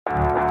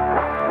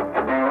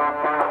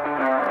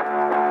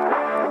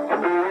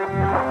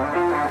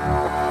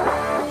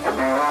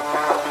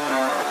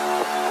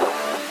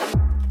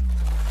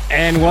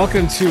And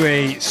welcome to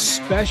a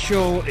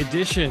special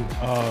edition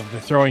of the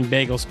Throwing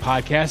Bagels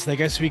podcast. I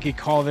guess we could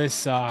call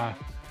this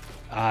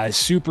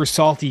super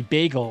salty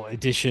bagel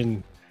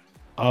edition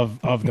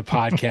of the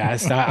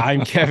podcast.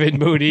 I'm Kevin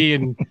Moody,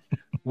 and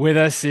with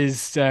us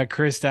is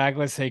Chris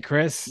Douglas. Hey,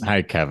 Chris.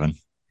 Hi, Kevin.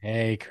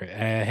 Hey,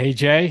 hey,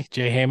 Jay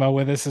Hamo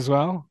with us as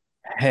well.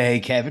 Hey,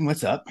 Kevin,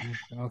 what's up?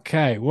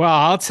 Okay, well,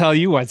 I'll tell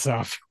you what's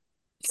up.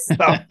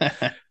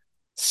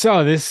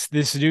 So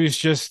this news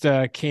just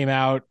came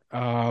out.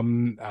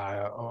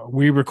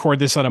 We record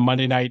this on a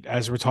Monday night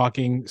as we're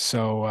talking.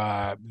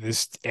 So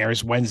this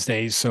airs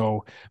Wednesday.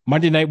 So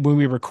Monday night when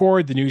we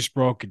record, the news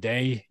broke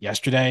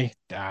yesterday,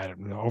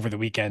 over the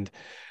weekend,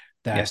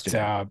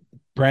 that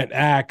Brent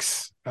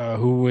Axe,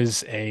 who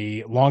was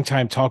a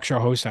longtime talk show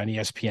host on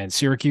ESPN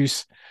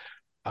Syracuse,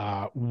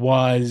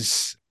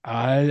 was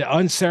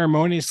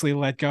unceremoniously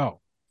let go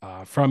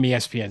from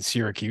ESPN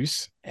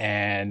Syracuse,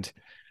 and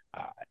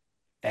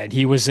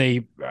he was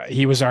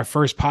our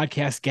first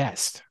podcast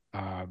guest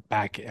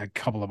back a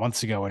couple of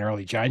months ago in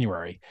early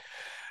January.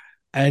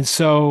 And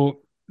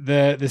so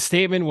the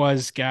statement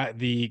was,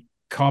 the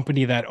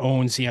company that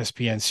owns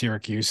ESPN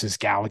Syracuse is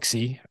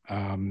Galaxy,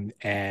 and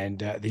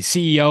the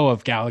CEO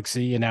of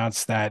Galaxy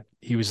announced that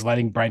he was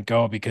letting Brent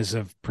go because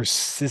of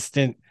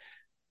persistent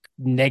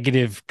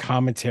negative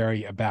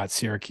commentary about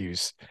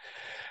Syracuse.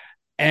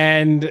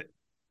 And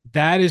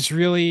that has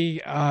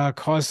really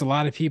caused a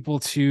lot of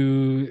people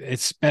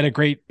it's been a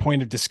great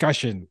point of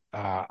discussion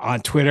on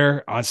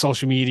Twitter, on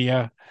social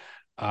media,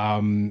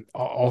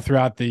 all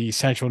throughout the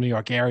central New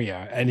York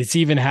area. And it's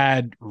even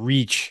had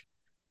reach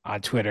on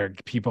Twitter.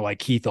 People like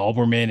Keith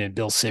Olbermann and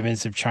Bill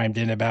Simmons have chimed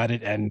in about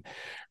it. And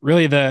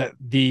really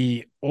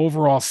the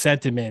overall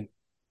sentiment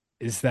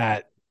is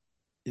that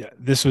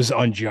this was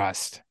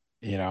unjust,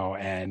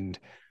 and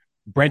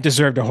Brent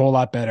deserved a whole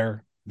lot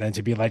better than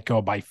to be let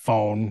go by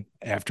phone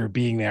after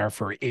being there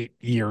for 8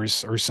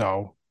 years or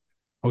so,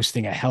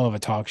 hosting a hell of a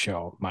talk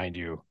show, mind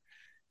you.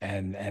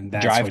 And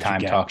that's drive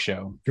time talk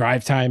show.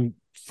 Drive time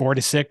 4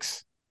 to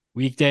 6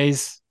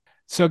 weekdays.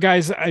 So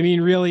guys, I mean,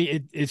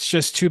 really, it's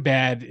just too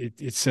bad.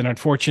 It's an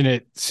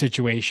unfortunate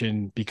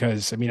situation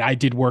because, I mean, I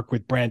did work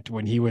with Brent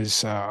when he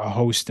was a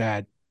host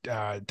at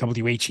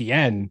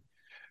WHEN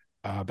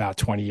about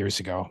 20 years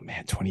ago.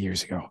 Man, 20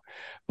 years ago.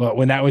 But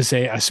when that was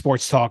a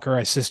sports talker,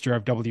 a sister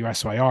of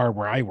WSYR,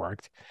 where I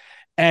worked.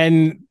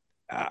 And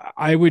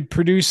I would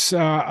produce,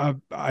 I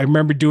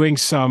remember doing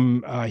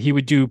he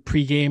would do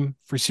pregame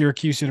for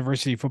Syracuse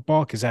University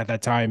football, because at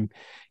that time,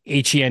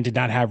 HEN did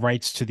not have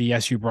rights to the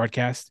SU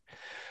broadcast.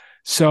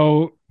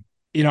 So,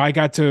 I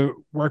got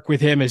to work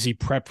with him as he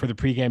prepped for the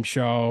pregame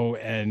show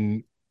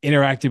and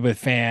interacted with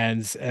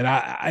fans. And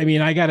I mean,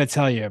 I got to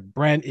tell you,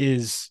 Brent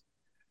is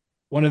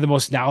one of the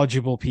most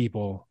knowledgeable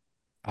people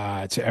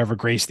to ever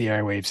grace the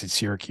airwaves at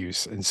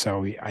Syracuse. And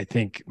so I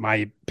think,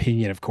 my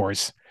opinion, of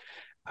course,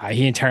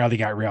 he entirely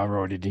got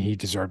railroaded, and he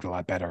deserved a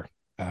lot better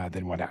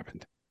than what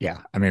happened.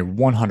 Yeah, I mean,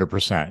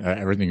 100%.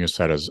 Everything you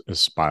said is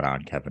spot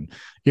on, Kevin.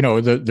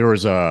 There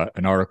was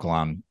an article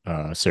on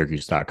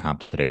Syracuse.com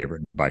today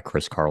written by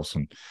Chris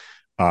Carlson,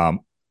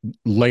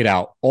 laid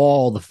out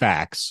all the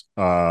facts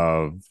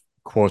of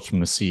quotes from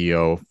the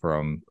CEO,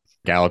 from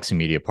Galaxy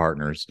Media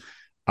Partners,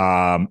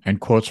 and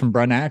quotes from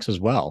Brent Axe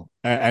as well.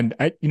 And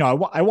I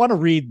want to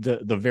read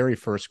the very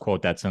first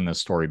quote that's in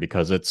this story,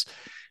 because it's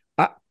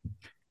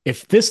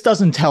if this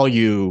doesn't tell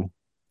you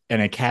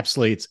and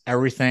encapsulates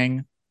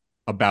everything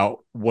about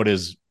what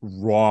is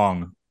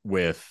wrong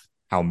with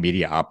how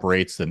media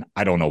operates, then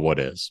I don't know what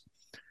is.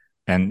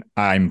 And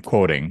I'm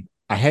quoting,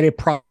 "I had a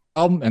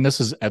problem," and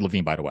this is Ed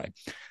Levine, by the way.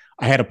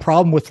 "I had a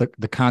problem with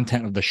the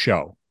content of the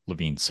show,"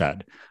 Levine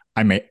said.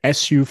 "I'm a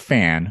SU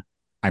fan.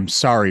 I'm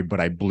sorry,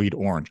 but I bleed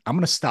orange." I'm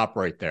going to stop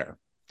right there.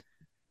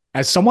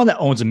 As someone that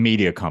owns a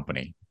media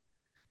company,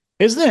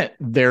 isn't it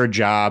their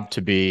job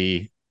to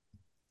be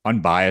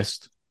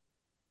unbiased?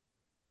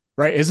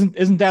 Right?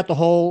 Isn't that the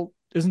whole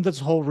reason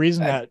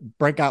that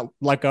Brent got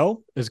let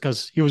go, is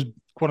because he was,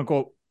 quote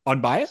unquote,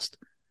 unbiased?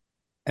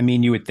 I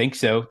mean, you would think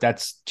so.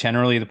 That's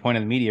generally the point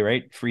of the media,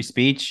 right? Free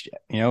speech,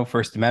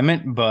 First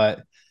Amendment,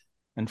 but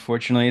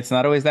unfortunately it's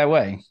not always that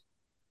way.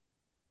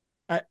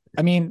 I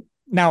mean,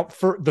 now,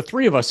 for the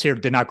three of us here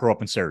did not grow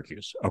up in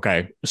Syracuse,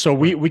 okay? So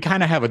we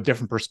kind of have a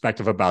different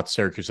perspective about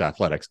Syracuse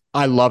athletics.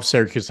 I love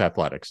Syracuse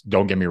athletics.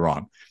 Don't get me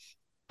wrong.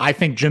 I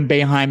think Jim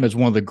Boeheim is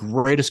one of the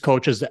greatest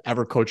coaches to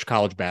ever coach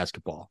college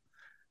basketball.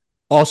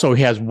 Also,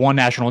 he has one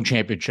national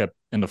championship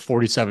in the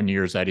 47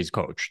 years that he's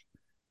coached.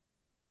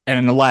 And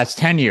in the last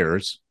 10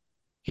 years,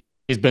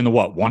 he's been to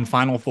one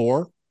Final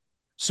Four?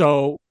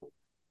 So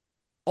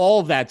all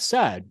of that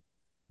said,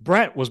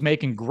 Brent was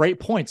making great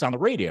points on the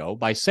radio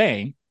by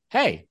saying,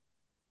 hey,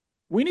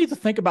 we need to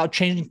think about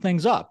changing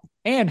things up.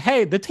 And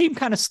hey, the team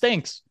kind of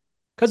stinks,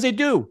 because they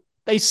do.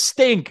 They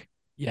stink.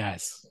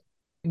 Yes.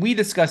 We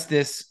discussed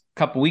this a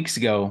couple weeks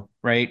ago,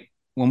 right?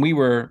 When we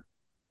were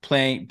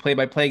playing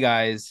play-by-play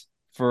guys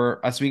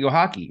for Oswego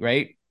hockey,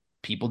 right?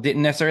 People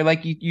didn't necessarily like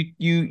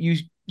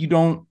you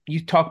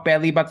you talk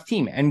badly about the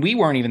team. And we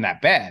weren't even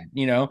that bad,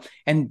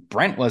 and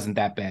Brent wasn't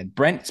that bad.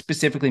 Brent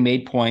specifically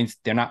made points.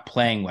 They're not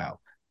playing well.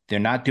 They're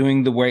not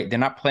playing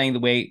the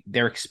way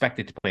they're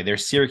expected to play. They're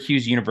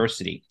Syracuse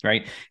University,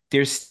 right?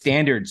 There's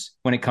standards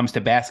when it comes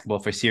to basketball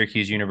for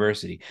Syracuse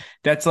University.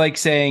 That's like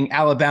saying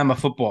Alabama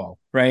football,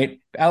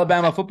 right?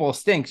 Alabama football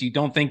stinks. You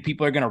don't think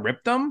people are going to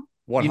rip them?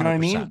 100%. You know what I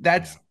mean?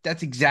 That's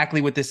exactly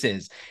what this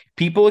is.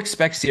 People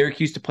expect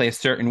Syracuse to play a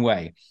certain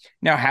way.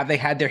 Now, have they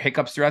had their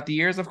hiccups throughout the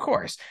years? Of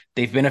course.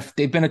 They've been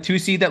a 2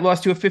 seed that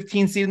lost to a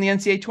 15 seed in the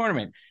NCAA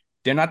tournament.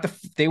 They're not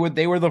they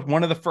were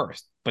one of the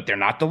first, but they're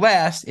not the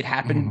last. It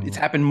happened. Mm-hmm. It's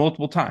happened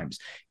multiple times.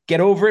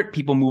 Get over it.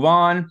 People move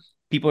on.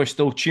 People are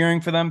still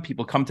cheering for them.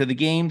 People come to the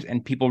games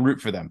and people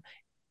root for them,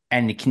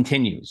 and it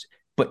continues.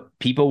 But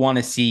people want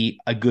to see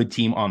a good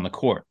team on the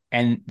court,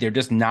 and they're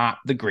just not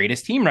the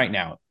greatest team right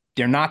now.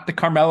 They're not the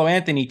Carmelo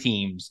Anthony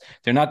teams.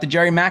 They're not the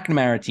Jerry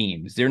McNamara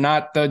teams. They're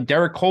not the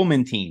Derek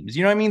Coleman teams.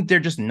 You know what I mean?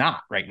 They're just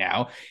not right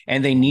now,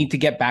 and they need to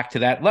get back to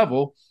that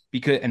level.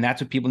 And that's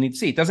what people need to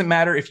see. It doesn't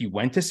matter if you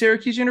went to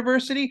Syracuse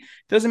University. It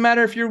doesn't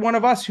matter if you're one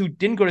of us who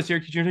didn't go to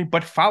Syracuse University,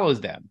 but follows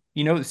them.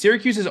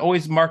 Syracuse has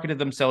always marketed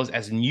themselves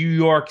as New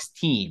York's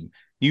team,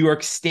 New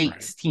York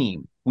State's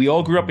team. We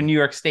all grew up in New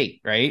York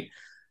State, right?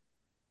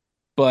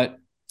 But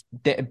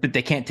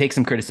they can't take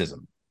some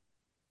criticism.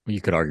 You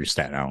could argue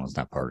Staten Island's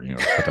not part of New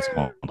York, but that's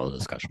one other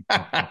discussion.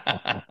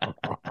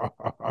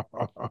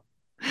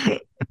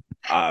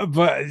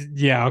 But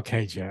yeah,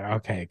 okay, Jay.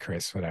 Okay,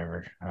 Chris,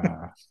 whatever.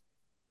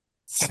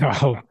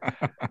 So,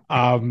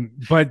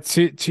 but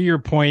to your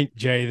point,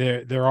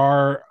 Jay, there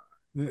are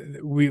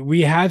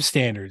we have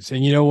standards,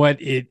 and you know what?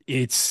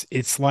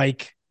 It's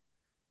like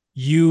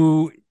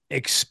you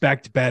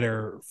expect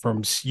better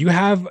from you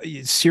have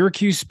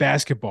Syracuse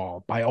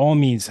basketball. By all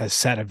means, has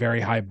set a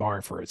very high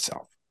bar for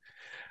itself,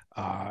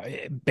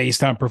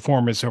 based on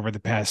performance over the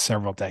past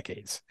several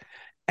decades,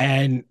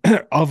 and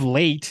of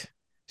late,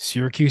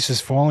 Syracuse has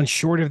fallen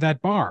short of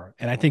that bar,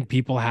 and I think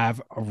people have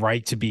a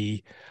right to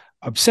be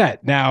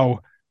upset.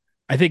 Now,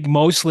 I think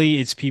mostly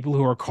it's people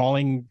who are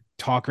calling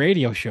talk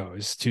radio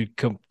shows to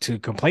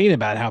complain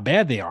about how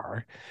bad they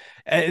are.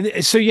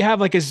 And so you have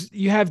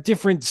you have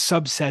different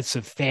subsets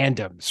of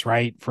fandoms,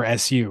 right? For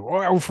SU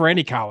or for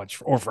any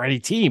college or for any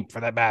team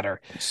for that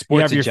matter.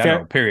 Sports in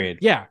general, period.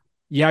 Yeah.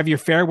 You have your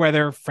fair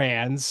weather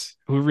fans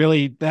who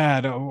really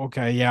bad. Oh,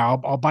 okay. Yeah.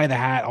 I'll buy the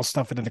hat. I'll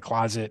stuff it in the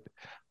closet.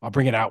 I'll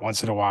bring it out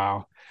once in a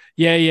while.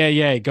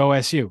 Yeah. Go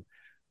SU.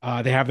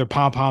 They have their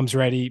pom-poms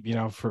ready,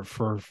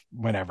 for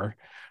whenever.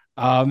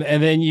 And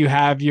then you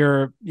have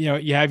your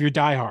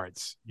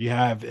diehards.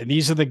 And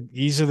these are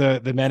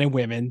the men and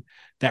women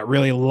that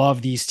really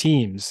love these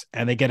teams,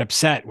 and they get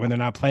upset when they're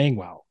not playing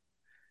well.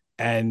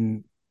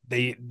 And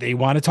they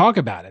want to talk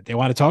about it. They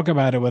want to talk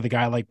about it with a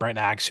guy like Brent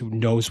Axe, who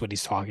knows what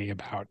he's talking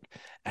about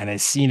and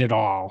has seen it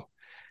all.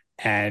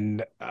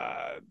 And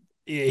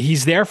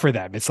he's there for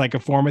them. It's like a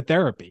form of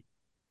therapy.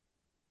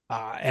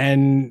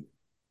 And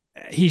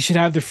he should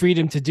have the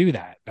freedom to do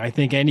that. I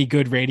think any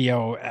good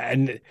radio,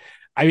 and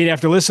I mean,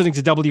 after listening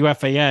to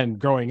WFAN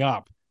growing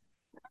up,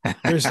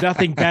 there's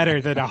nothing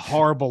better than a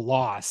horrible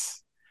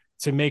loss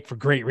to make for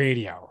great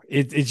radio.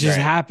 It just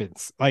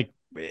happens. Like,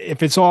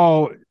 if it's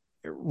all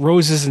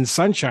roses and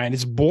sunshine,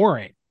 it's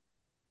boring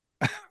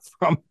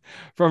from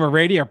a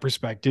radio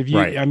perspective. You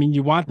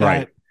want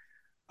that.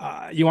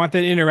 You want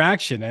that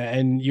interaction,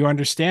 and you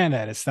understand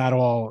that it's not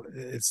all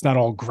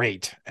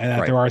great, and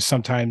that there are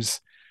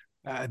sometimes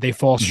they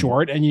fall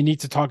short, and you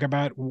need to talk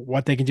about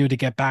what they can do to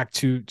get back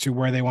to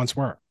where they once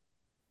were.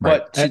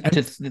 But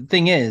the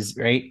thing is,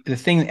 right? The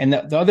thing, and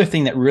the other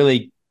thing that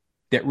really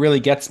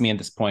gets me at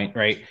this point,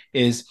 right,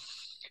 is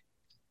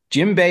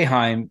Jim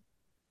Boeheim,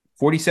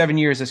 47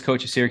 years as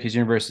coach of Syracuse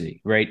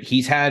University, right?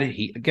 He's had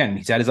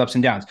his ups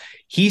and downs.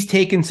 He's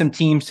taken some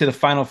teams to the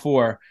Final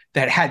Four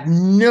that had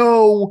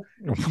no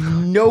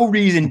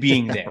reason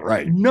being there,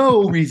 right?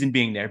 No reason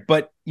being there.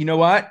 But you know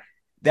what?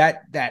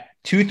 That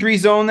 2-3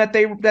 zone that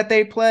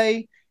they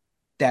play,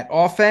 that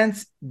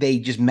offense, they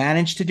just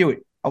managed to do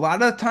it. A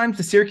lot of the times,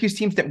 the Syracuse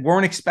teams that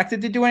weren't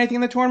expected to do anything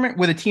in the tournament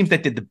were the teams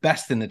that did the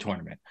best in the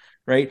tournament,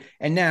 right?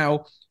 And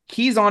now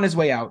he's on his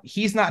way out.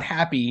 He's not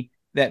happy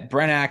that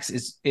Brent Axe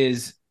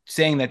is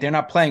saying that they're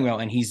not playing well,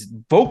 and he's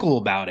vocal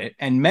about it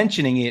and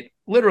mentioning it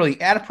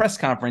literally at a press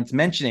conference,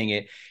 mentioning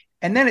it.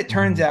 And then it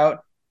turns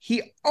out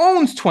he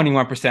owns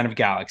 21% of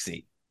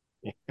Galaxy.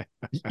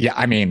 Yeah,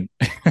 I mean,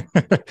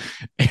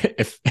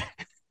 if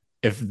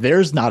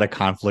there's not a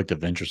conflict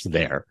of interest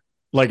there,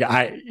 you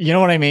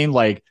know what I mean?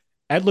 Like,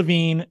 Ed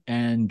Levine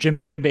and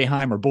Jim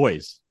Boeheim are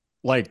boys.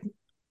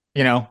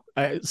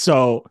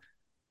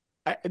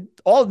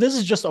 All this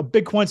is just a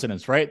big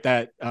coincidence, right?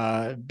 That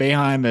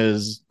Boeheim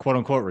is quote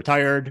unquote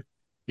retired.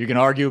 You can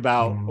argue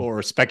about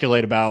or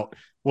speculate about,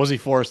 was he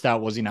forced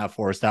out? Was he not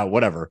forced out?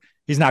 Whatever.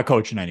 He's not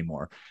coaching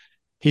anymore.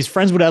 He's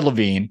friends with Ed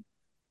Levine.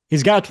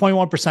 He's got a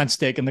 21%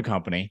 stake in the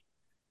company.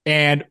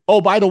 And oh,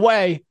 by the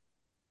way,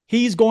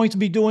 he's going to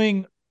be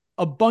doing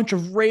a bunch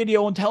of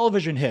radio and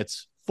television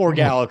hits for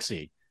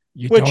Galaxy.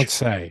 Don't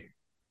say.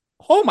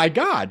 Oh my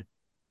God.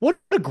 What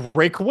a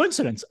great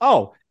coincidence.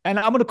 Oh, and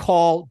I'm going to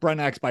call Brent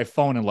Axe by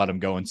phone and let him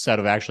go instead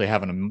of actually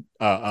having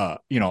a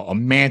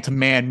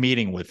man-to-man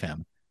meeting with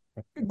him.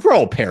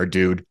 Grow a pair,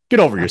 dude. Get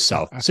over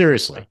yourself.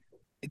 Seriously.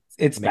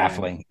 It's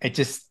baffling. It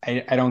just,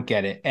 I don't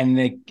get it.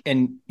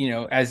 And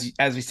as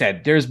we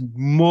said, there's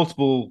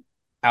multiple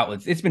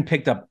outlets. It's been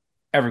picked up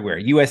everywhere.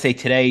 USA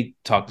Today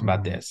talked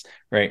about this,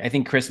 right? I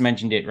think Chris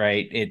mentioned it,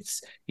 right?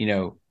 It's,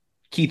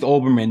 Keith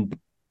Olbermann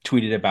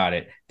tweeted about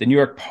it. The New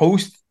York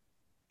Post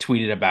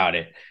tweeted about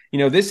it.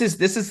 This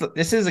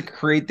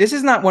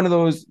is not one of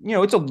those,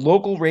 it's a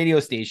local radio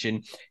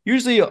station.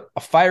 Usually a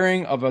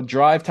firing of a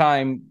drive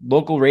time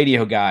local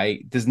radio guy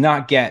does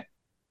not get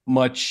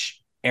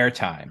much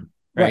airtime.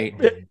 Right.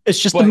 It's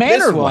just the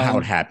manner of how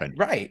it happened.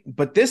 Right.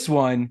 But this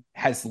one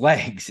has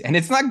legs and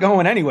it's not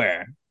going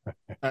anywhere.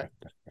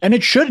 And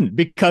it shouldn't,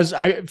 because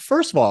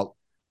first of all,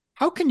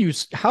 how can you,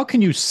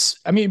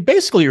 I mean,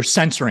 basically you're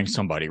censoring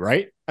somebody,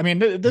 right? I mean,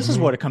 this is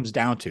what it comes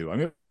down to. I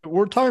mean,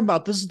 we're talking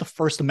about, this is the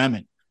First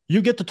Amendment.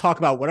 You get to talk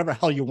about whatever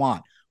hell you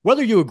want,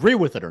 whether you agree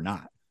with it or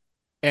not.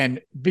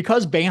 And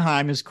because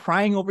Boeheim is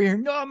crying over here,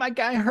 no, my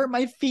guy hurt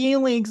my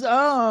feelings.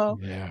 Oh,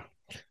 yeah.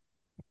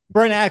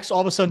 Brent Axe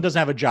all of a sudden doesn't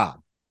have a job.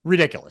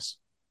 Ridiculous.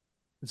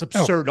 It's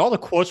absurd. All the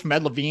quotes from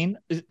Ed Levine,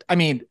 I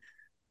mean,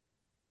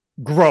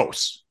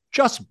 gross,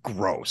 just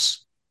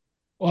gross.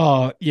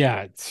 Well,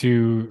 yeah,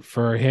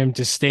 for him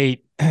to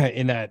state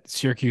in that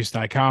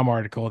Syracuse.com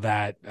article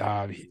that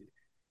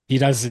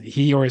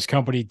he or his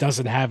company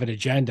doesn't have an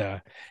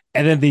agenda,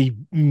 and then the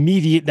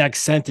immediate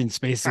next sentence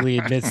basically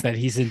admits that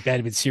he's in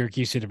bed with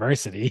Syracuse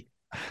University.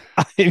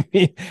 I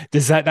mean,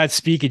 does that not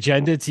speak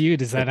agenda to you?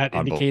 Does that not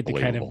indicate the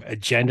kind of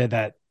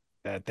agenda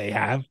that they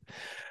have?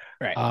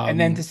 Right. And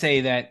then to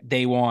say that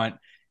they want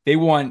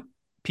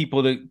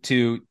people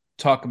to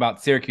talk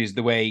about Syracuse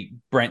the way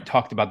Brent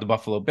talked about the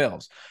Buffalo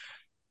Bills.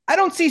 I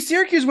don't see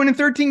Syracuse winning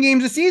 13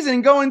 games a season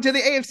and going to the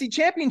AFC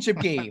Championship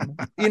game.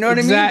 You know what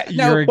I mean?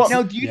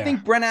 Now, do you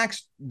think Brent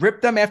Axe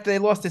ripped them after they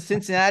lost to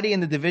Cincinnati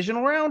in the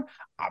divisional round?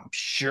 I'm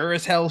sure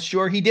as hell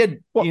sure he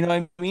did. Well, you know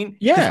what I mean?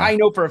 Yeah. I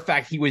know for a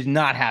fact he was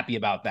not happy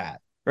about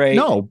that. Right.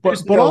 No,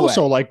 but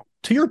also, like,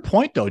 to your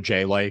point though,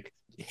 Jay, like,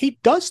 he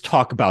does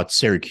talk about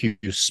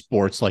Syracuse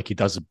sports like he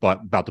does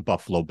about the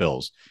Buffalo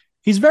Bills.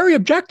 He's very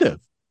objective.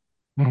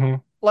 Mm-hmm.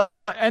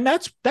 And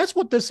that's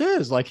what this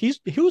is. Like, he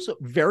was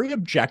very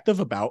objective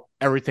about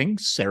everything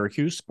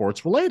Syracuse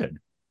sports related.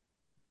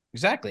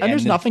 Exactly. And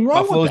there's nothing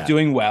wrong Buffalo's with that.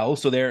 doing well.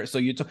 So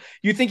you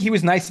think he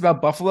was nice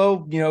about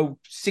Buffalo,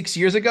 6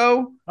 years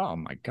ago? Oh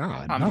my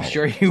God. I'm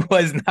sure he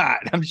was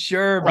not. I'm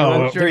sure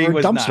he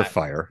was dumpster not.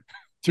 Fire.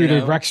 Through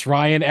the Rex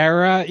Ryan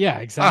era. Yeah,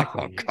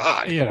 exactly.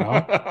 Oh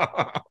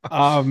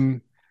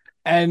God.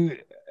 And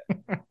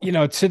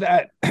to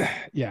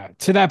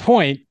that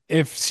point,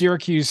 if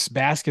Syracuse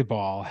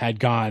basketball had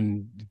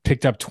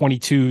picked up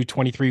 22,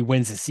 23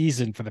 wins a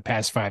season for the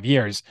past 5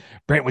 years,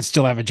 Brent would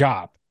still have a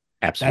job.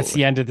 Absolutely. That's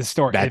the end of the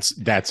story.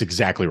 That's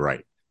exactly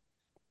right.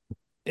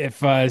 If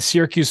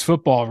Syracuse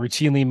football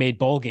routinely made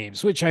bowl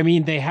games, which, I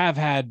mean, they have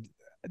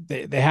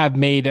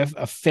made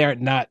a fair,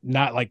 not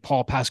like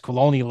Paul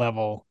Pasqualoni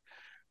level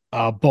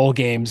bowl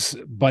games,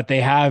 but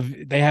they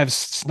have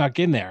snuck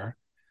in there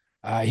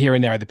here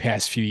and there the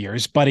past few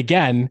years. But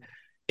again,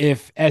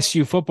 if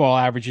SU football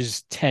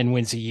averages 10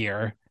 wins a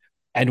year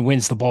and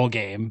wins the bowl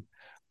game,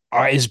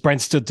 does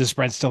Brent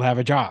still have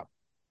a job?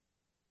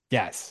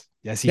 Yes,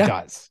 he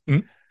does.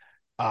 Mm-hmm.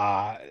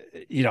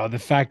 The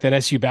fact that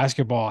SU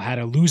basketball had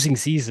a losing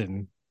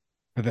season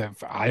for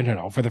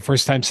the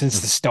first time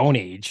since the Stone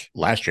Age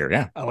last year,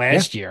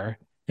 year,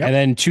 and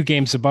then 2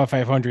 games above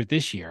 500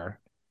 this year.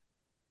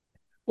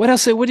 What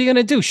else? What are you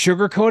going to do?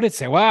 Sugarcoat it?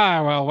 Say,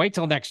 well, wait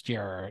till next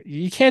year.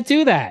 You can't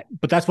do that.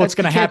 But that's what's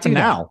going to happen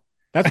now.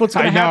 That's what's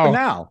going to happen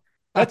now.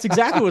 That's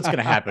exactly what's going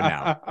to happen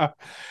now.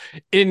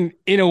 In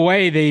a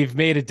way, they've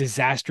made a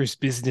disastrous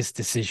business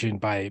decision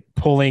by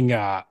pulling,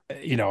 a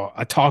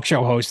talk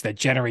show host that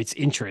generates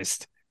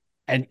interest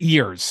and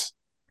ears,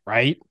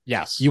 right?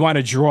 Yes. You want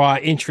to draw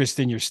interest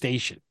in your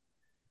station.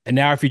 And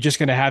now if you're just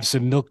going to have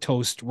some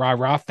milquetoast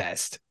rah-rah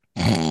fest.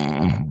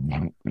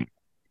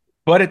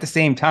 But at the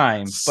same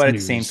time, just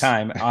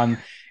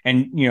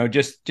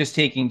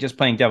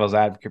playing devil's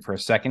advocate for a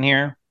second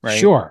here, right?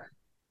 Sure.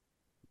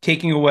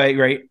 Taking away,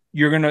 right?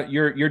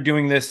 You're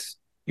doing this,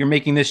 you're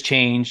making this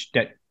change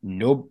that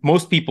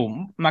most people,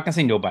 I'm not gonna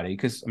say nobody,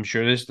 because I'm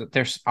sure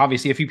there's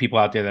obviously a few people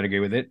out there that agree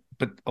with it,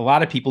 but a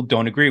lot of people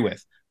don't agree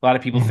with. A lot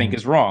of people think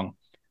is wrong,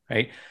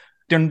 right?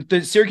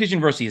 The Syracuse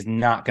University is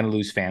not going to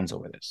lose fans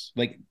over this.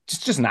 Like,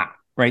 just not,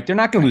 right? They're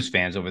not going to lose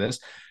fans over this.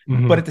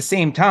 Mm-hmm. But at the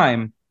same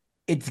time,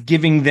 it's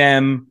giving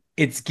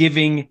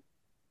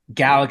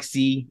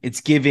Galaxy,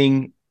 it's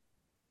giving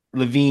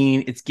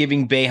Levine, it's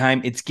giving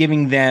Boeheim, it's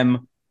giving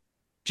them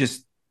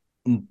just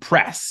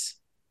press.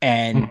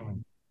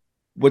 And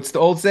what's the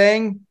old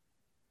saying?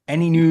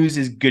 Any news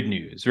is good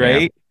news,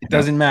 right? Yeah. It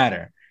doesn't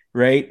matter,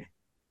 right?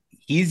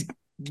 You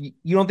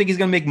don't think he's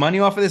going to make money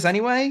off of this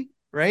anyway,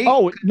 right?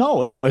 Oh,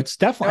 no, it's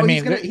definitely.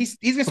 He's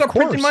going to start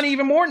printing money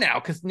even more now,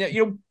 because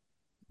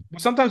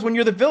sometimes when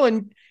you're the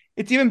villain,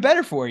 It's even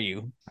better for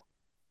you.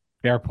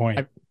 Fair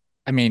point.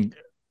 I mean,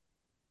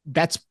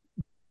 that's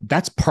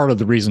part of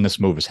the reason this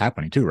move is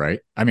happening too,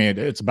 right? I mean,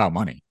 it's about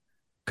money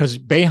because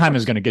Boeheim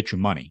is going to get you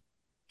money.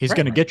 He's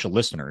going to get you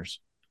listeners.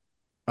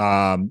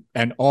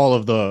 And all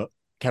of the,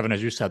 Kevin,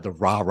 as you said, the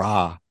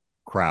rah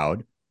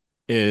crowd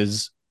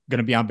is going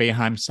to be on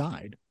Boeheim's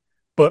side.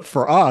 But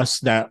for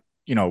us that,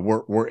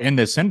 we're in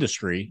this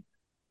industry,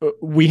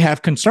 we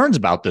have concerns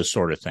about this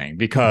sort of thing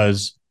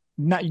because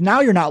now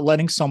you're not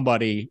letting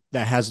somebody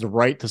that has the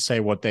right to say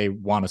what they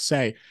want to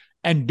say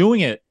and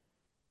doing it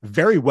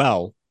very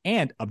well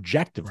and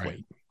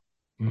objectively.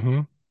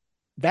 Right.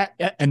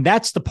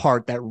 That's the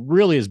part that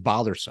really is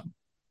bothersome.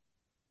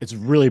 It's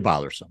really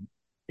bothersome.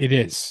 It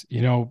is,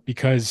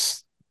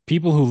 because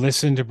people who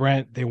listen to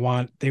Brent, they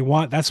want,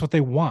 that's what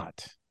they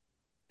want.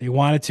 They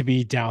want it to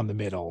be down the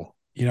middle,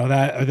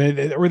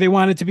 or they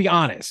want it to be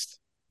honest.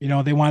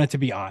 They want it to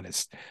be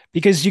honest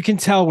because you can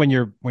tell when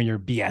you're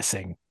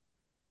BSing.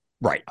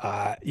 Right.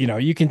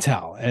 You can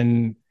tell.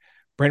 And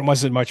Brent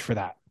wasn't much for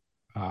that.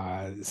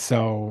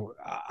 So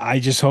I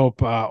just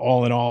hope,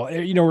 all in all, what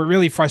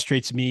really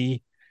frustrates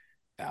me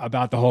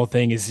about the whole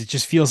thing is it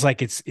just feels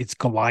like it's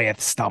Goliath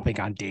stomping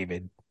on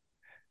David,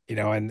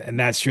 and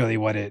that's really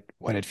what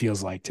it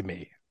feels like to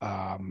me.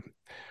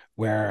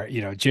 Where,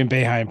 Jim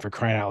Boeheim, for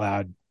crying out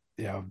loud,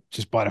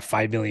 just bought a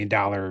 $5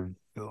 million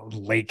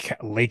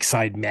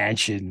lakeside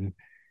mansion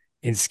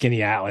in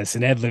Skinny Atlas,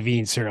 and Ed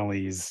Levine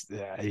certainly is,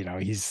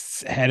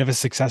 he's head of a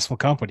successful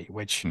company,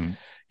 which,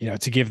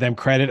 to give them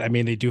credit, I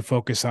mean, they do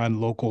focus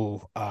on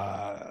local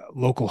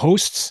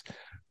hosts,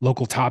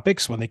 local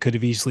topics when they could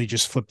have easily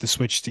just flipped the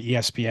switch to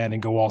ESPN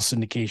and go all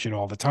syndication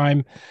all the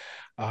time.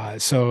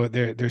 So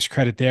there's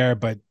credit there,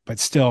 but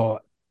still,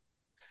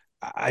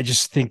 I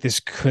just think this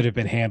could have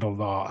been handled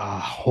a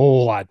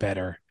whole lot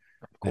better,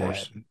 of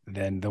course,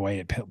 than the way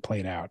it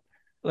played out.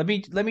 Let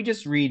me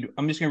just read.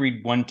 I'm just going to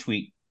read one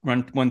tweet.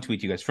 One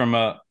tweet to you guys from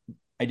I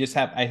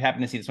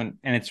happen to see this one,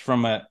 and it's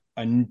from a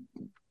I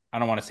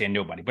don't want to say a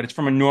nobody, but it's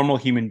from a normal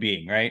human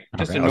being, right?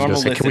 Just a normal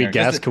listener.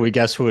 Can we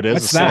guess who it is?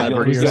 What's that?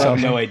 You'll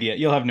have no idea.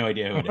 You'll have no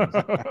idea who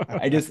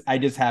it is. I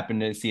just happened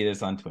to see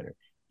this on Twitter.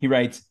 He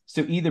writes,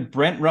 so either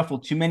Brent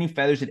ruffled too many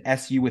feathers at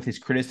SU with his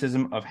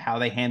criticism of how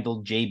they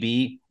handled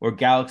JB, or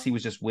Galaxy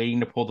was just waiting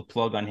to pull the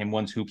plug on him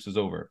once hoops was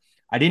over.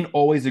 I didn't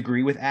always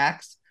agree with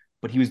Axe,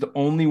 but he was the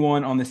only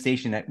one on the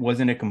station that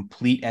wasn't a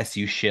complete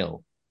SU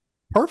shill.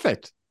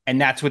 Perfect. And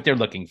that's what they're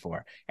looking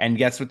for. And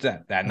guess what's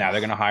that now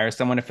they're going to hire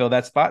someone to fill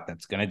that spot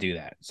that's going to do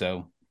that.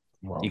 So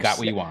you got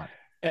what you want.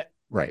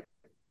 Right.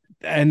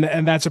 And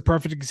that's a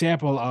perfect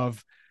example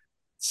of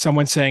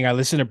someone saying, I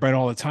listen to Brent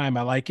all the time.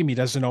 I like him. He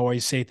doesn't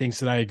always say things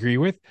that I agree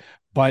with,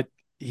 but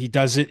he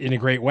does it in a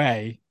great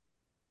way,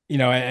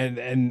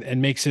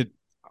 and makes it,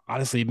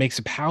 honestly, it makes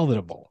it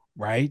palatable.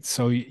 Right.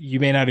 So you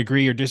may not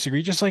agree or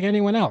disagree, just like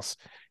anyone else.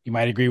 You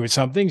might agree with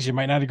some things, you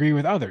might not agree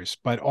with others,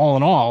 but all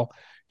in all,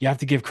 you have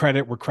to give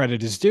credit where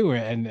credit is due.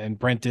 And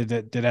Brent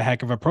did a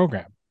heck of a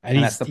program.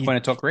 And that's the point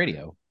of talk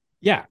radio.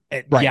 Yeah.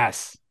 Right.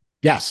 Yes.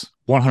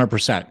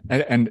 100%.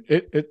 And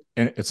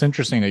it's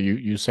interesting that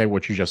you say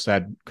what you just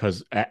said,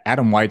 because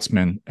Adam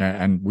Weitzman,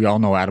 and we all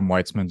know Adam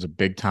Weitzman's a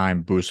big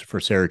time booster for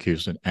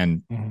Syracuse,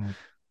 and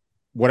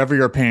whatever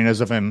your opinion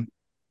is of him,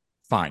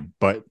 fine.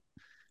 But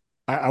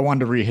I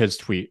wanted to read his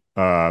tweet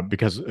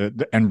because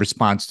in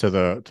response to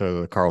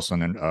the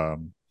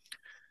Carlson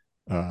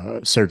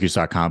and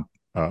Syracuse.com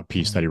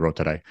piece that he wrote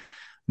today.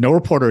 No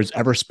reporter has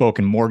ever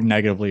spoken more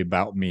negatively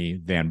about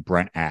me than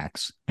Brent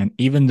Axe. And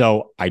even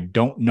though I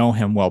don't know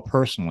him well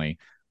personally,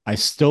 I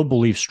still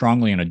believe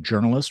strongly in a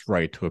journalist's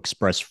right to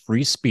express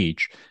free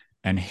speech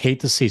and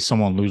hate to see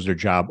someone lose their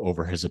job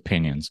over his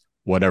opinions,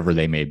 whatever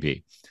they may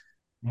be.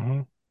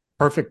 Mm-hmm.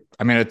 Perfect.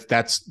 I mean,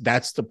 that's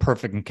the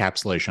perfect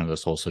encapsulation of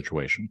this whole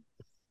situation.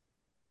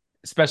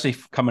 Especially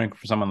coming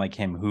from someone like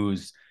him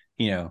who's,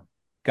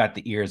 got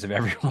the ears of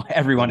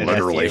everyone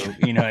literally. At SU,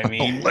 you know what I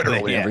mean?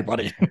 Literally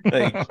everybody.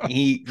 Like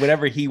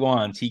whatever he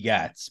wants, he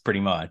gets pretty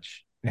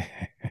much.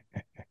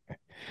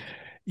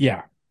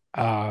 Yeah.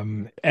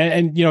 And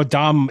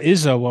Dom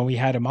Izzo, when we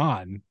had him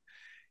on,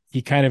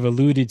 he kind of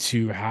alluded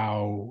to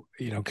how,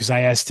 because I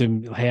asked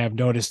him, hey, I've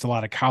noticed a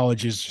lot of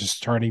colleges just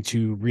starting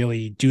to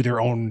really do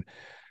their own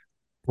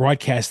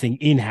broadcasting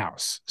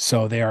in-house.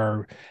 So they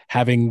are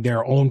having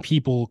their own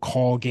people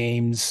call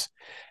games.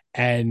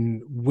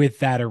 And with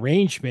that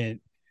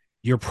arrangement,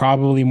 you're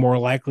probably more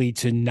likely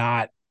to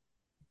not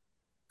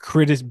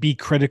be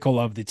critical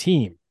of the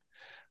team.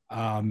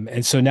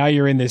 And so now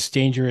you're in this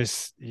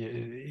dangerous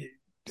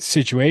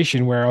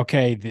situation where,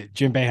 okay,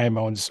 Jim Boeheim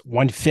owns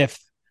 1/5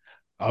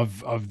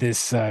 of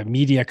this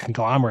media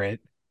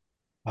conglomerate.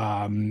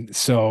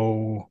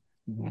 So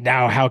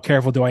now how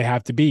careful do I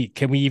have to be?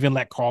 Can we even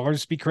let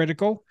callers be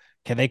critical?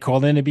 Can they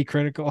call in and be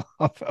critical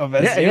of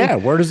SU? Yeah.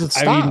 Where does it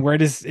stop? I mean, where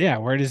does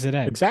it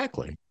end?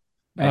 Exactly.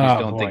 I just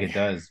don't think it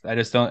does. I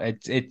just don't.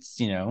 It's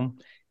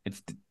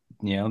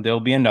there'll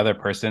be another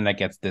person that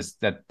gets this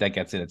that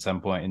gets it at some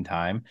point in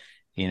time.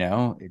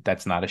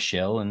 That's not a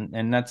shill,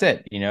 and that's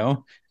it.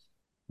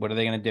 What are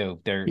they going to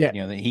do?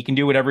 Yeah. He can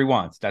do whatever he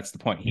wants. That's the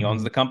point. He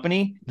owns the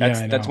company.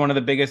 That's one of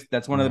the biggest.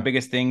 That's one of the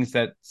biggest things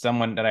that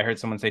I heard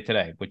someone say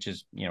today, which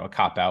is a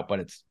cop out.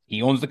 But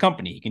he owns the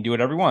company. He can do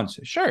whatever he wants.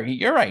 Sure,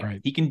 you're right.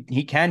 He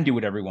can do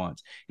whatever he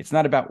wants. It's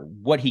not about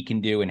what he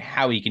can do and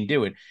how he can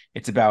do it.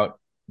 It's about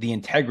the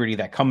integrity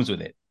that comes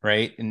with it,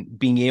 right? And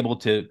being able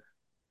to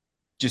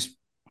just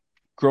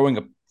growing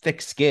a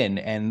thick skin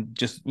and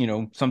just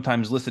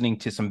sometimes listening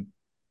to some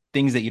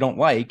things that you don't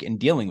like and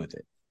dealing with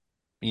it.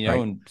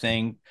 And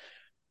saying,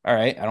 all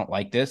right, I don't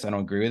like this. I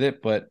don't agree with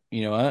it, but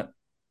you know what?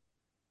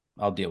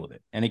 I'll deal with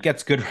it. And it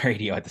gets good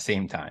radio at the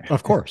same time.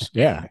 Of course.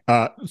 Yeah.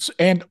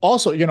 And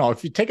also,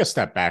 if you take a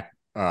step back,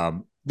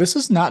 this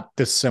is not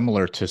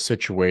dissimilar to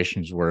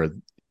situations where,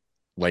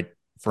 like,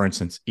 for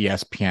instance,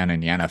 ESPN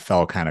and the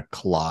NFL kind of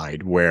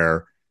collide,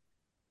 where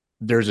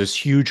there's this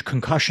huge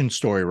concussion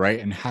story,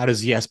 right? And how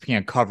does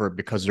ESPN cover it?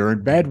 Because they're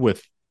in bed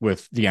with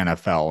the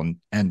NFL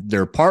and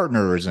their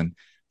partners, and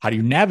how do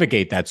you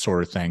navigate that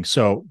sort of thing?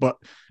 So, but,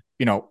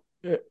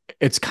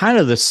 it's kind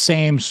of the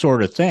same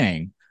sort of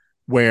thing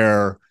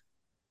where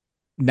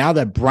now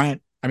that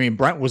Brent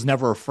was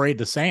never afraid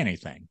to say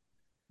anything.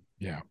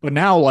 Yeah. But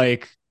now,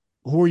 like,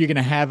 who are you going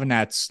to have in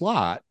that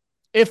slot,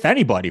 if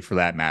anybody for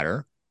that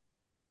matter,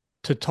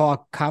 to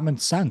talk common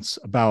sense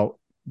about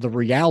the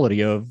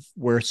reality of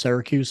where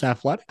Syracuse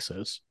athletics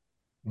is?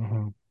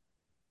 Mm-hmm.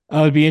 It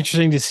would be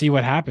interesting to see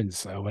what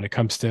happens when it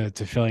comes to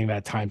filling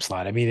that time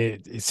slot. I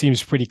mean, it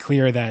seems pretty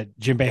clear that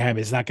Jim Boeheim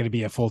is not going to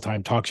be a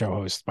full-time talk show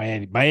host by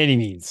any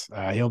means.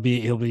 He'll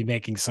be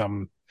making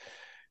some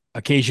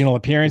occasional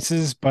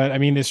appearances, but I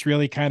mean, this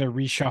really kind of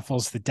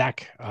reshuffles the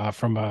deck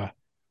from a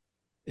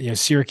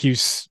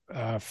Syracuse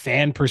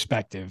fan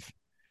perspective,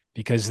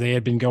 because they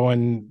had been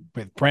going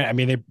with Brent. I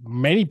mean,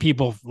 many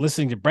people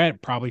listening to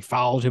Brent probably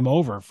followed him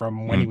over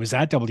from when he was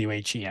at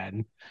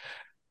WHEN.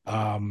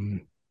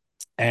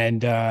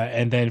 And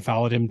then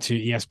followed him to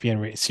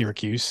ESPN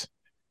Syracuse,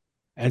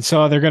 and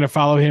so they're going to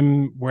follow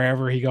him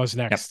wherever he goes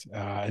next.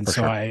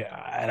 Yep.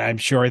 I'm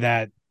sure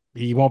that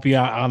he won't be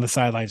on the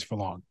sidelines for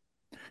long.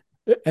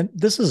 And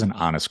this is an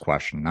honest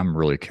question. I'm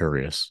really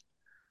curious.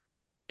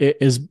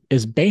 Is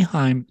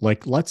Boeheim,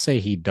 like, let's say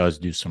he does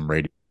do some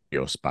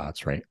radio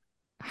spots, right?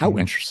 How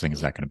interesting is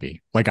that going to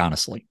be? Like,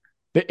 honestly,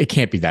 it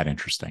can't be that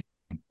interesting,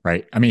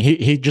 right? I mean,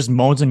 he just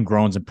moans and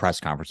groans in press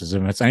conferences,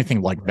 and if it's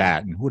anything like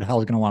that, and who the hell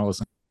is going to want to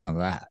listen to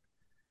that?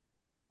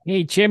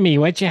 Hey, Jimmy,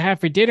 what'd you have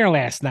for dinner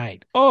last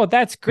night? Oh,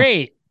 that's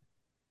great.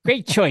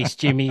 Great choice,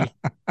 Jimmy.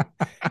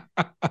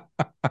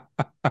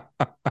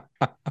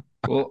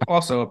 Well,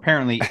 also,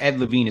 apparently, Ed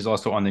Levine is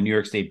also on the New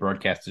York State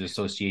Broadcasters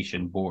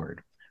Association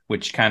board,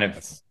 which kind of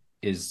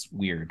is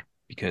weird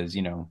because,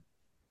 he's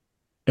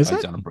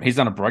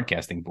on a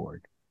broadcasting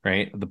board,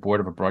 right? The board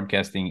of a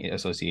broadcasting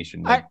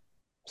association. I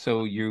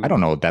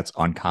don't know. That's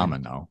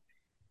uncommon, though.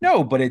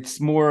 No, but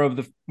it's more of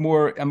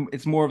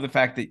the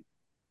fact that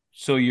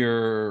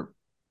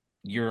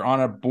you're on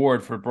a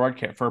board for a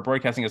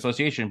broadcasting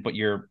association, but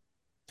you're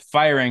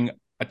firing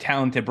a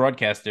talented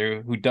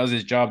broadcaster who does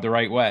his job the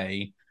right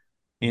way,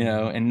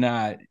 and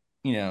not,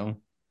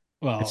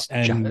 well,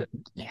 and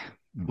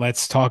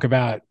let's talk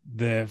about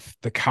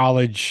the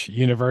college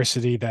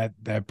university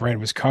that Brent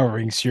was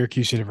covering,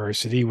 Syracuse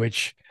University,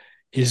 which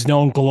is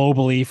known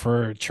globally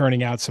for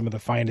churning out some of the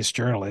finest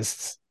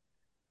journalists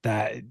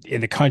that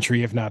in the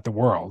country, if not the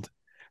world.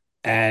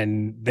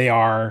 And they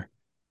are,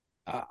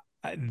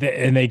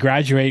 and they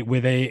graduate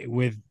with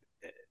an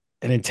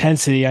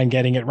intensity on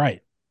getting it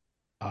right,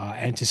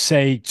 and to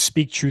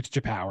speak truth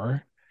to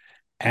power,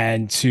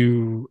 and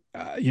to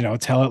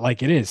tell it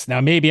like it is.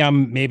 Now, maybe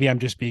I'm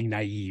just being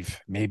naive.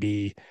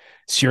 Maybe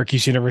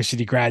Syracuse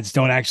University grads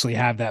don't actually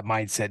have that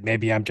mindset.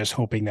 Maybe I'm just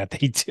hoping that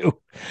they do.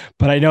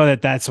 But I know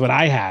that that's what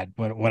I had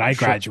when I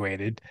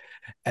graduated,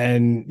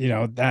 and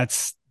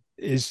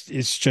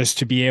it's just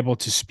to be able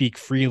to speak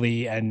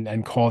freely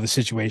and call the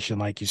situation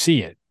like you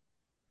see it.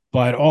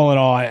 But all in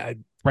all,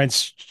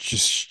 Brent's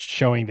just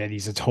showing that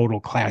he's a total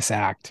class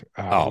act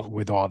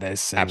with all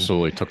this.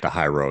 Absolutely took the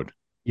high road.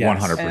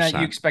 Yes. 100%. And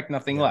you expect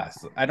nothing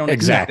less. I don't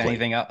expect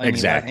anything else,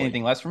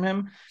 anything less from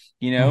him,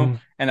 And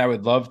I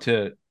would love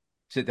to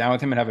sit down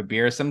with him and have a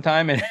beer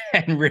sometime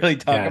and really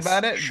talk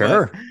about it.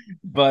 Sure.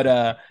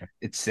 But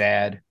it's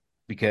sad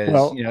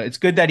because, it's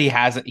good that he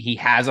has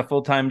a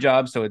full-time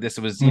job. So this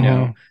was,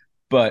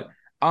 but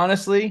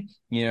honestly,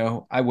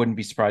 I wouldn't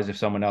be surprised if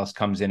someone else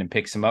comes in and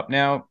picks him up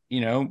now.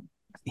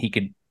 He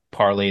could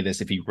parlay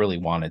this if he really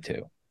wanted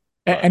to.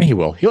 And he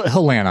will.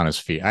 He'll land on his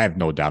feet. I have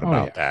no doubt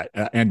about that.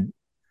 And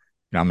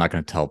I'm not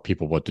going to tell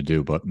people what to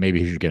do, but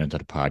maybe he should get into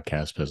the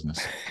podcast business.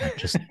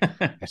 Just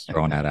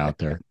throwing that out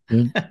there.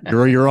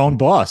 You're your own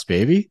boss,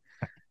 baby.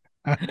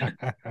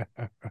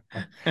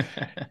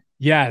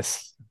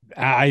 Yes.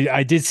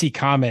 I did see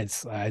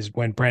comments as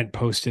when Brent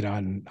posted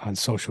on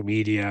social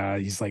media.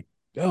 He's like,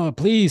 "Oh,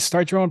 please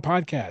start your own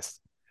podcast."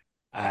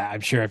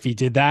 I'm sure if he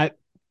did that,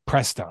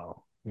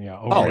 presto,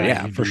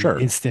 for sure,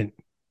 instant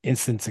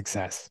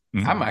success.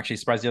 I'm actually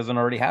surprised he doesn't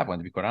already have one,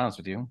 to be quite honest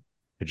with you.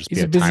 It'd just be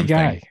He's a a busy time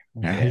guy. thing.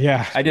 Yeah.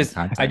 Yeah. I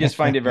just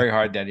find it very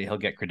hard that he'll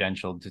get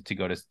credentialed to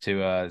go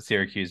to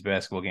Syracuse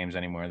basketball games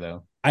anymore,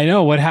 though. I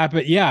know what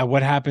happened. Yeah,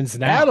 what happens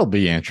now? That'll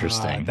be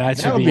interesting. That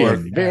should That'll be be a Or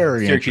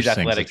very Syracuse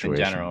interesting athletics in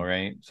situation. general,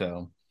 right?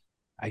 So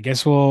I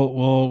guess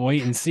we'll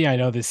wait and see. I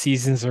know the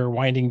seasons are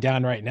winding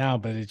down right now,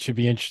 but it should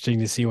be interesting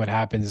to see what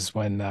happens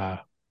when the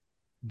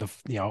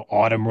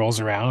autumn rolls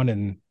around.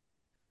 And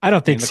I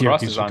don't think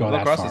Syracuse will go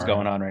that lacrosse is far.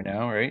 going on right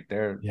now, right? Yeah,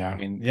 They're yeah. not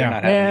having the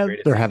Yeah,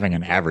 greatest they're season having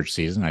an either. average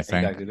season, I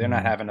think. Exactly.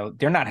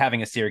 They're not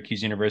having a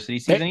Syracuse University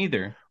season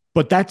either.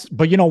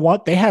 But you know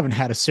what? They haven't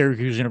had a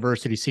Syracuse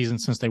University season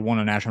since they won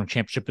a national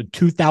championship in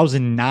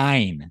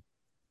 2009.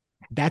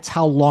 That's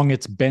how long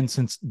it's been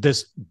since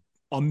this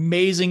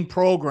amazing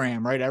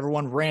program, right?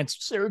 Everyone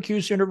rants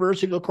Syracuse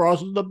University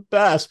lacrosse is the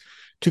best.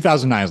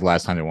 2009 is the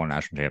last time they won a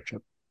national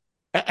championship.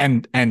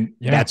 And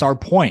that's our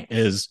point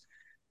is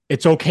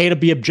it's okay to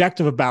be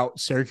objective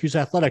about Syracuse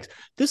athletics.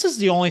 This is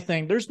the only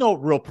thing. There's no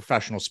real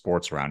professional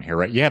sports around here,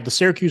 right? You have the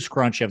Syracuse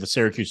Crunch, you have the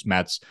Syracuse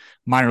Mets,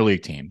 minor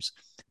league teams.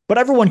 But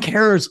everyone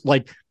cares.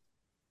 Like,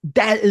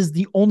 that is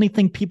the only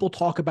thing people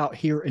talk about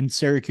here in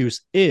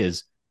Syracuse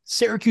is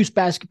Syracuse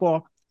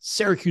basketball,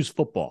 Syracuse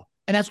football.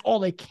 And that's all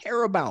they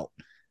care about.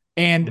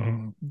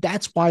 And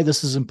that's why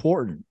this is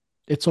important.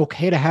 It's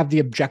okay to have the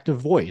objective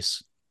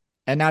voice.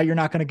 And now you're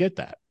not going to get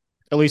that.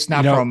 At least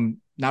not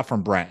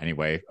from Brent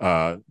anyway.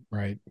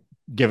 Right.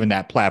 Given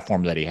that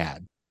platform that he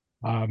had.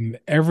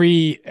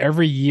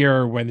 Every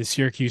year when the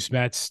Syracuse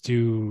Mets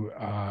do,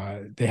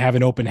 they have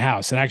an open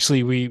house. And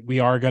actually we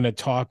are going to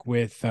talk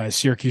with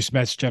Syracuse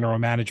Mets general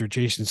manager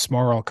Jason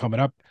Smorrell coming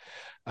up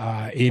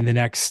in the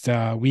next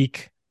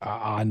week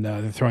on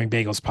the Throwing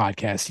Bagels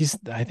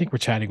podcast. I think we're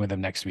chatting with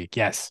him next week.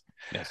 Yes.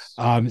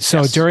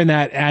 During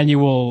that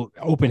annual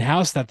open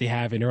house that they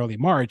have in early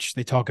March,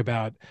 they talk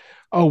about,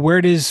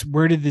 where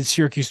did the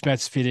Syracuse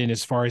Mets fit in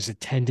as far as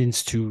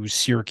attendance to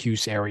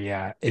Syracuse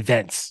area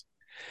events?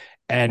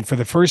 And for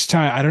the first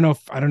time, I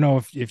don't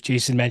know if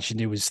Jason mentioned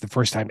it was the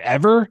first time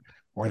ever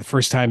or the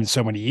first time in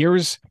so many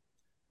years,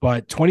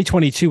 but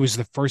 2022 was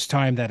the first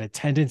time that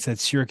attendance at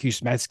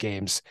Syracuse Mets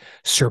games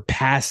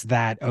surpassed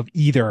that of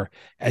either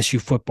SU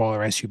football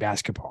or SU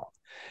basketball.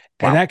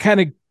 Wow. And that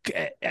kind of,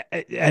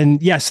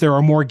 and yes, there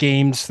are more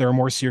games. There are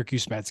more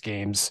Syracuse Mets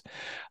games,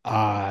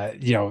 but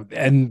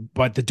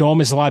the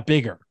dome is a lot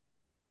bigger,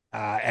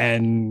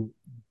 and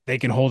they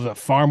can hold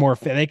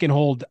they can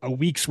hold a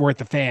week's worth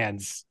of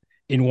fans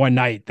in one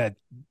night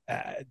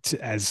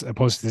as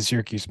opposed to the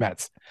Syracuse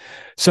Mets.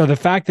 So the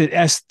fact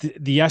that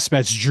the S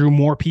Mets drew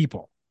more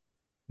people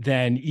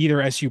than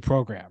either SU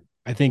program,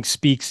 I think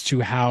speaks to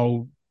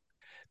how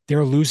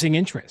they're losing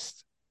interest.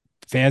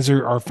 Fans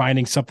are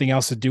finding something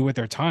else to do with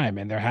their time,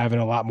 and they're having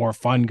a lot more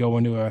fun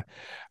going to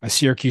a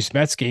Syracuse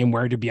Mets game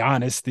where, to be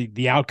honest,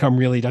 the outcome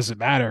really doesn't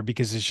matter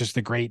because it's just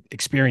a great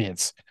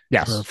experience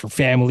for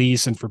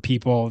families and for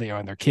people,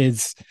 and their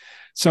kids.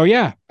 So,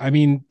 yeah, I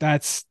mean,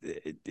 that's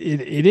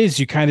it is.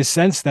 You kind of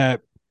sense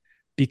that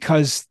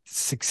because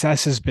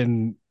success has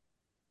been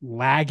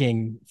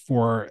lagging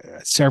for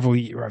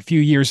a few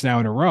years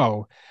now in a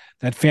row,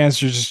 that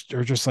fans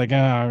are just like,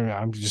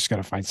 I'm just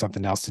going to find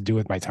something else to do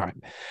with my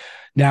time.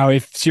 Now,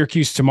 if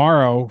Syracuse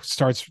tomorrow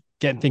starts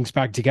getting things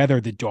back together,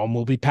 the dome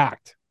will be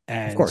packed,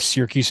 and of course,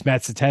 Syracuse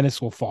Mets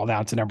attendance will fall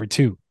down to number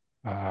 2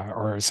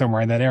 or somewhere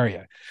in that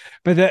area.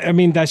 But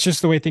that's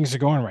just the way things are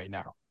going right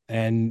now.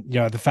 And,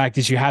 the fact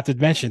is you have to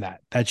mention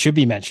that should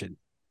be mentioned.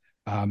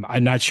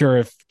 I'm not sure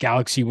if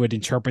Galaxy would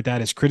interpret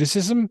that as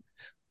criticism,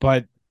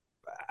 but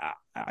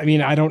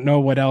I don't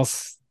know what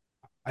else.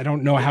 I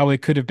don't know how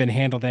it could have been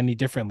handled any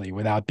differently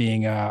without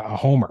being a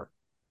homer.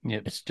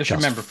 Yeah, just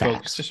remember,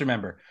 folks,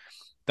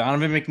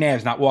 Donovan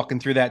McNabb's not walking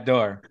through that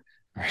door.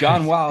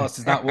 John Wallace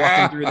is not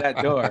walking through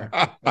that door.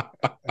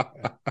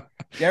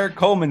 Derek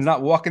Coleman's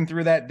not walking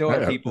through that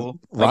door, people.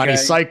 Ronnie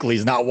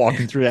Cycley's not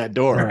walking through that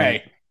door.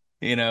 Right.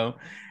 It's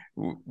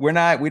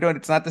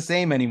not the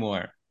same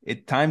anymore.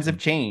 Times have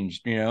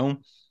changed,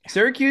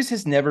 Syracuse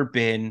has never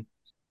been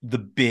the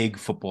big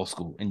football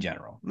school in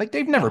general. Like,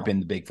 they've never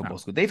been the big football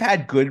school. They've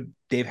had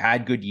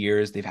good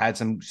years. They've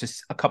had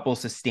a couple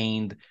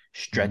sustained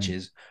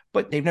stretches,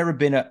 but they've never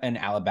been an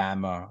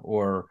Alabama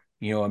or,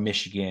 a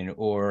Michigan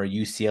or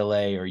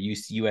UCLA or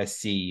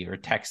USC or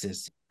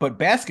Texas. But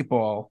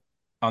basketball,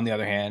 on the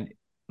other hand,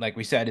 like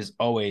we said, is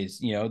always,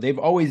 they've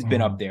always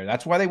been up there.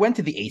 That's why they went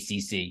to the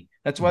ACC.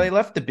 That's why they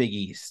left the Big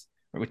East,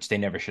 which they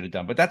never should have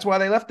done. But that's why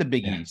they left the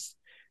Big East,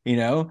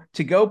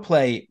 to go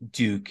play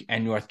Duke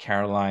and North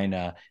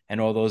Carolina and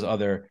all those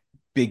other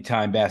big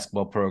time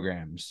basketball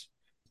programs.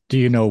 Do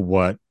you know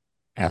what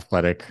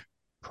athletic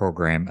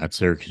program at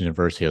Syracuse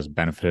University has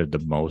benefited the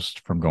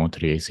most from going to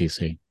the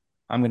ACC?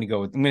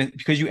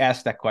 Because you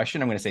asked that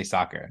question, I'm going to say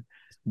soccer.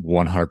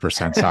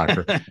 100%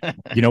 soccer.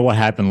 You know what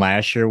happened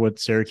last year with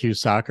Syracuse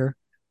soccer?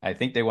 I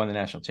think they won the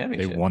national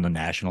championship. They won the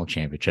national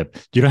championship.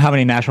 Do you know how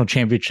many national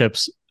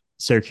championships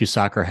Syracuse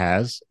soccer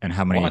has and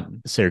how many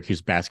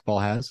Syracuse basketball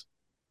has?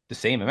 The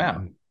same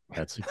amount.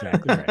 That's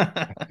exactly right.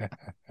 I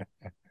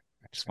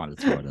just wanted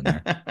to throw it in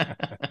there.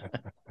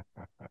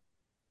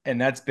 And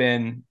that's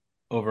been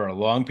over a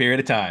long period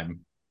of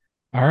time.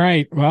 All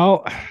right.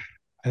 Well, I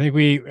think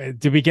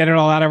did we get it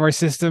all out of our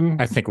system?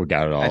 I think we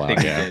got it all I out. think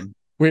we Yeah. did.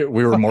 We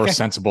were more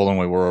sensible than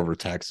we were over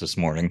text this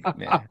morning.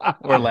 Yeah.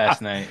 Or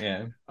last night.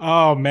 Yeah.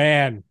 Oh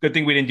man. Good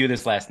thing we didn't do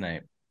this last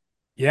night.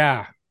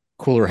 Yeah.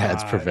 Cooler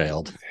heads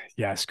prevailed.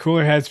 Yes.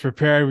 Cooler heads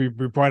prepared. We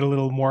brought a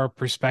little more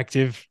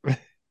perspective.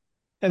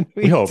 And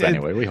we hope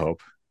anyway. We hope.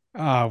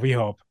 We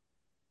hope.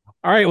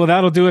 All right. Well,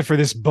 that'll do it for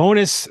this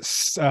bonus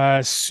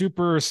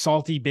super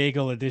salty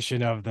bagel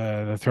edition of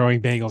the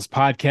Throwing Bagels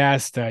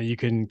podcast. You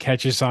can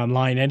catch us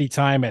online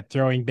anytime at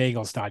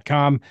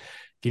throwingbagels.com. You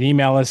can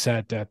email us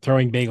at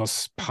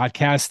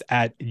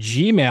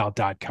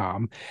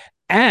throwingbagelspodcast@gmail.com.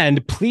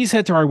 And please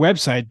head to our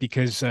website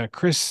because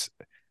Chris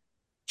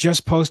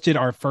just posted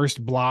our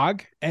first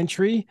blog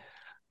entry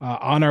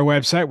on our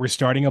website. We're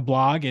starting a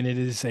blog, and it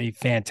is a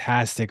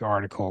fantastic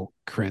article,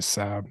 Chris.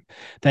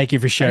 Thank you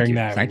for sharing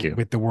that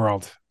with the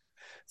world.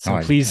 So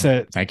please,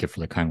 thank you for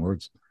the kind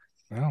words.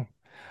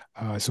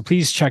 So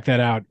please check that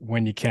out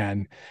when you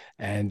can.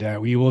 And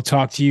we will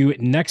talk to you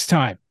next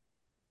time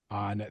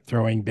on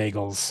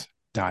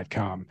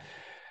throwingbagels.com.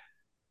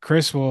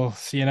 Chris, we'll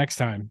see you next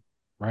time,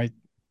 right?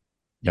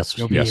 Yes,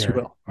 You'll be here. You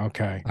will.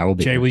 Okay. I will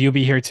be. Jay, will you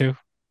be here too?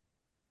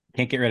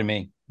 Can't get rid of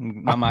me.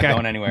 I'm not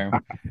going anywhere.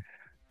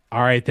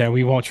 All right, then.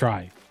 We won't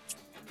try.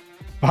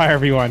 Bye,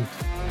 everyone.